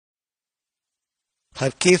Her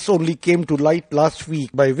case only came to light last week,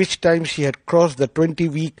 by which time she had crossed the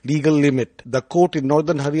 20-week legal limit. The court in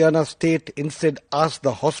northern Haryana state instead asked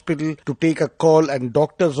the hospital to take a call, and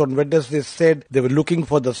doctors on Wednesday said they were looking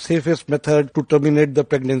for the safest method to terminate the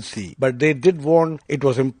pregnancy. But they did warn it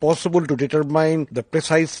was impossible to determine the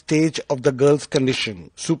precise stage of the girl's condition.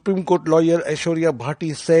 Supreme Court lawyer Aishwarya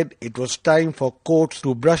Bhati said it was time for courts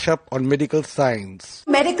to brush up on medical science.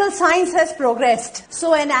 Medical science has progressed.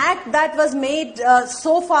 So an act that was made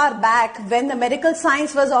so far back, when the medical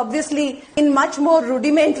science was obviously in much more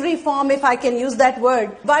rudimentary form, if I can use that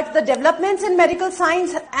word. But the developments in medical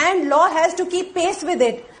science and law has to keep pace with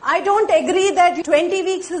it. I don't agree that 20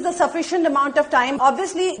 weeks is the sufficient amount of time.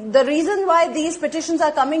 Obviously, the reason why these petitions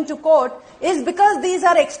are coming to court is because these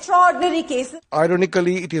are extraordinary cases.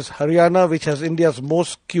 Ironically, it is Haryana which has India's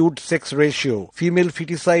most skewed sex ratio. Female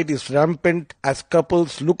feticide is rampant as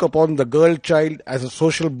couples look upon the girl child as a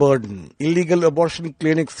social burden. Illegal abortion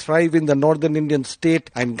clinics thrive in the northern Indian state,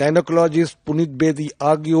 and gynecologist Puneet Bedi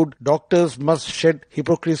argued doctors must shed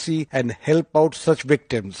hypocrisy and help out such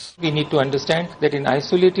victims. We need to understand that in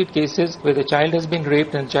isolated cases where the child has been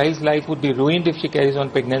raped and child's life would be ruined if she carries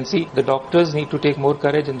on pregnancy, the doctors need to take more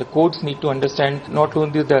courage and the courts need to understand not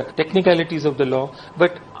only the technicalities of the law,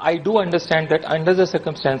 but I do understand that under the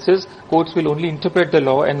circumstances, courts will only interpret the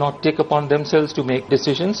law and not take upon themselves to make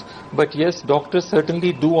decisions. But yes, doctors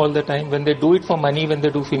certainly do all the time. When they do it for money, when they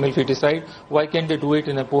do female feticide, why can't they do it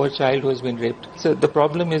in a poor child who has been raped? So the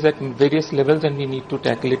problem is at various levels and we need to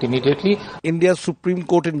tackle it immediately. India's Supreme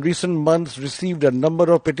Court in recent months received a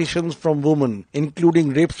number of petitions from women,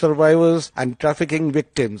 including rape survivors and trafficking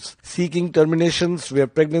victims, seeking terminations where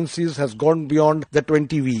pregnancies has gone beyond the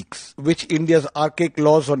 20 weeks, which India's archaic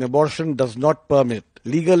laws on abortion does not permit.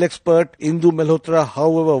 Legal expert Indu Malhotra,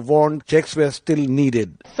 however, warned checks were still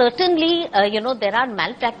needed. Certainly, there are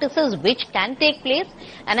malpractices which can take place,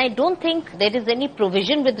 and I don't think there is any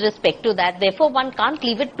provision with respect to that. Therefore, one can't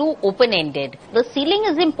leave it too open-ended. The ceiling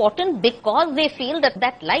is important because they feel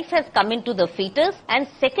that life has come into the fetus, and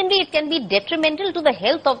secondly, it can be detrimental to the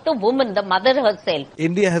health of the woman, the mother herself.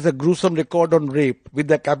 India has a gruesome record on rape, with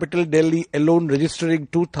the capital Delhi alone registering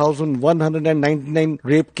 2,199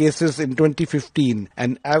 rape cases in 2015.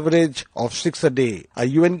 An average of 6 a day. A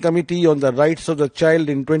UN committee on the rights of the child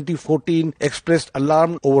in 2014 expressed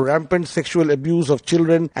alarm over rampant sexual abuse of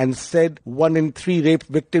children and said 1 in 3 rape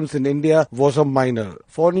victims in India was a minor.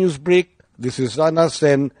 For Newsbreak, this is Rana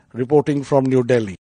Sen reporting from New Delhi.